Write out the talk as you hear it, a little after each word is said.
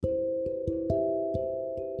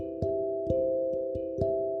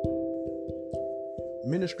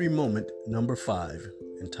Ministry Moment number 5,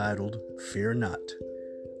 entitled Fear Not.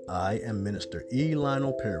 I am Minister E.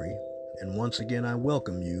 Lionel Perry, and once again I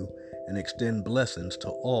welcome you and extend blessings to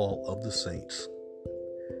all of the saints.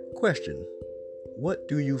 Question: what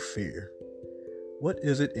do you fear? What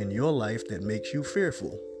is it in your life that makes you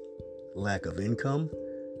fearful? Lack of income,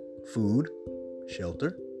 food,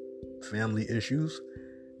 shelter, family issues,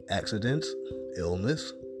 accidents,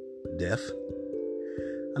 illness, death?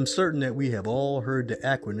 I'm certain that we have all heard the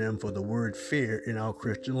acronym for the word fear in our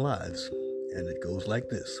Christian lives, and it goes like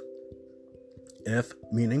this: F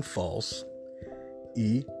meaning false,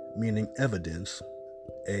 E meaning evidence,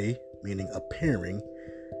 A meaning appearing,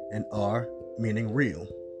 and R meaning real.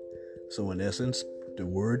 So in essence, the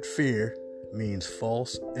word fear means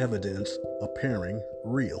false evidence appearing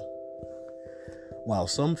real. While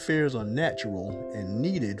some fears are natural and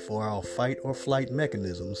needed for our fight or flight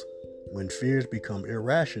mechanisms, when fears become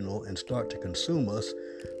irrational and start to consume us,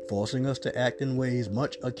 forcing us to act in ways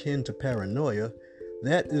much akin to paranoia,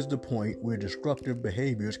 that is the point where destructive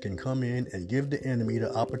behaviors can come in and give the enemy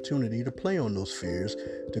the opportunity to play on those fears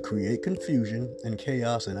to create confusion and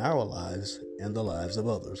chaos in our lives and the lives of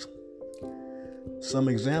others. Some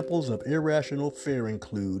examples of irrational fear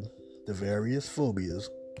include the various phobias,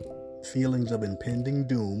 feelings of impending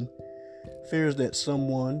doom, fears that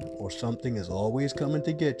someone or something is always coming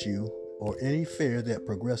to get you, or any fear that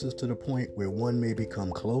progresses to the point where one may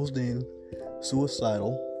become closed in,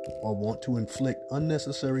 suicidal, or want to inflict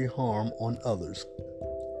unnecessary harm on others.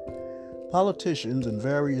 Politicians and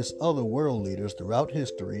various other world leaders throughout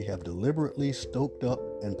history have deliberately stoked up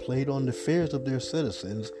and played on the fears of their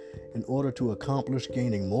citizens in order to accomplish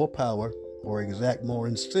gaining more power or exact more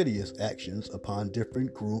insidious actions upon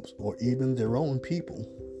different groups or even their own people.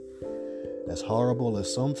 As horrible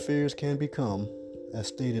as some fears can become, as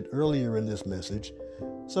stated earlier in this message,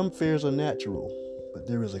 some fears are natural, but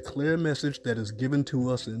there is a clear message that is given to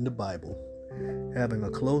us in the Bible. Having a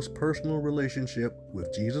close personal relationship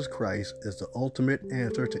with Jesus Christ is the ultimate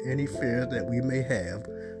answer to any fears that we may have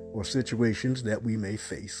or situations that we may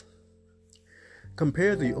face.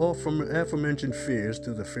 Compare the aforementioned fears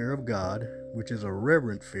to the fear of God, which is a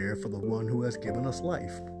reverent fear for the one who has given us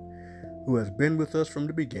life, who has been with us from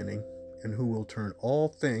the beginning, and who will turn all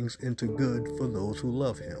things into good for those who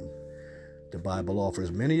love him. The Bible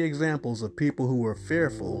offers many examples of people who were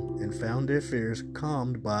fearful and found their fears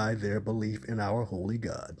calmed by their belief in our holy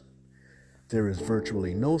God. There is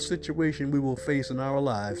virtually no situation we will face in our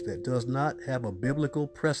lives that does not have a biblical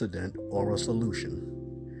precedent or a solution.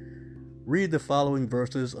 Read the following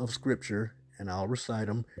verses of Scripture, and I'll recite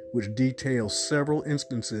them, which detail several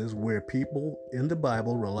instances where people in the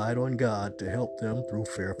Bible relied on God to help them through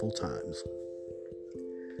fearful times.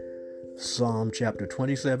 Psalm chapter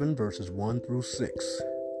 27, verses 1 through 6.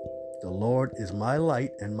 The Lord is my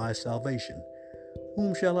light and my salvation.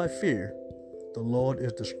 Whom shall I fear? The Lord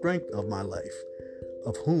is the strength of my life.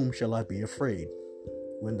 Of whom shall I be afraid?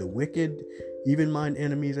 When the wicked, even mine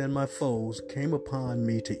enemies and my foes, came upon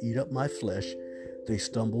me to eat up my flesh, they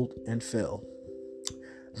stumbled and fell.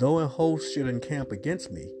 Though a host should encamp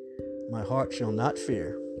against me, my heart shall not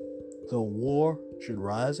fear. Though war should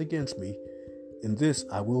rise against me, in this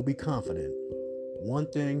I will be confident. One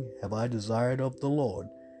thing have I desired of the Lord,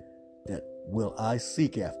 that will I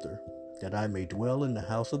seek after, that I may dwell in the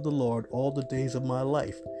house of the Lord all the days of my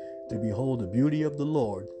life, to behold the beauty of the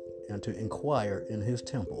Lord, and to inquire in his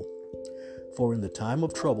temple. For in the time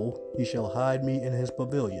of trouble he shall hide me in his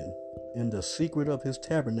pavilion. In the secret of his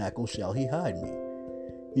tabernacle shall he hide me.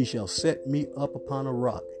 He shall set me up upon a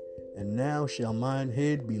rock, and now shall mine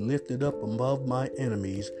head be lifted up above my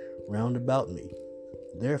enemies round about me.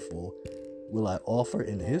 Therefore will I offer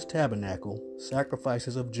in his tabernacle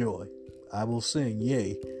sacrifices of joy. I will sing,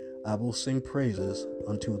 yea, I will sing praises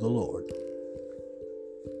unto the Lord.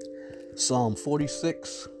 Psalm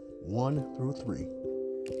 46, 1 through 3.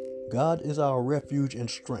 God is our refuge and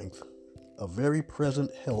strength, a very present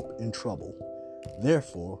help in trouble.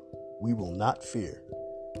 Therefore we will not fear.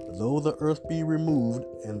 Though the earth be removed,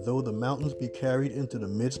 and though the mountains be carried into the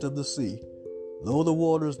midst of the sea, though the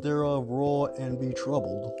waters thereof roar and be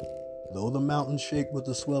troubled, though the mountains shake with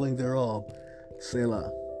the swelling thereof,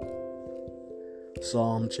 Selah.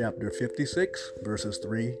 Psalm chapter 56, verses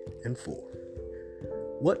 3 and 4.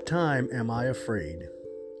 What time am I afraid?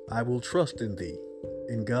 I will trust in thee.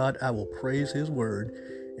 In God I will praise his word.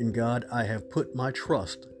 In God I have put my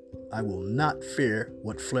trust. I will not fear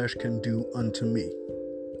what flesh can do unto me.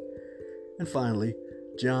 And finally,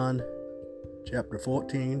 John chapter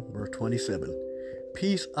 14, verse 27.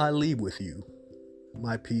 Peace I leave with you.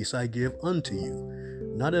 my peace I give unto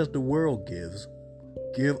you. Not as the world gives,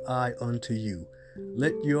 give I unto you.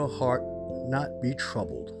 Let your heart not be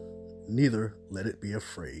troubled, neither let it be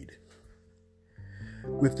afraid.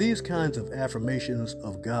 With these kinds of affirmations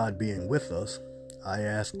of God being with us, I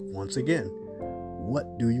ask once again,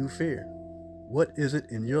 what do you fear? What is it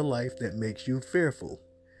in your life that makes you fearful?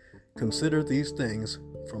 Consider these things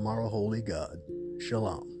from our holy God.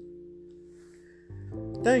 Shalom.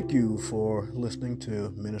 Thank you for listening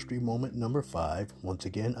to Ministry Moment number 5. Once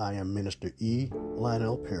again, I am Minister E.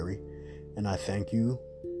 Lionel Perry, and I thank you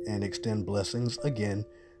and extend blessings again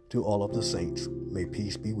to all of the saints. May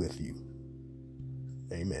peace be with you.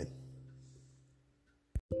 Amen.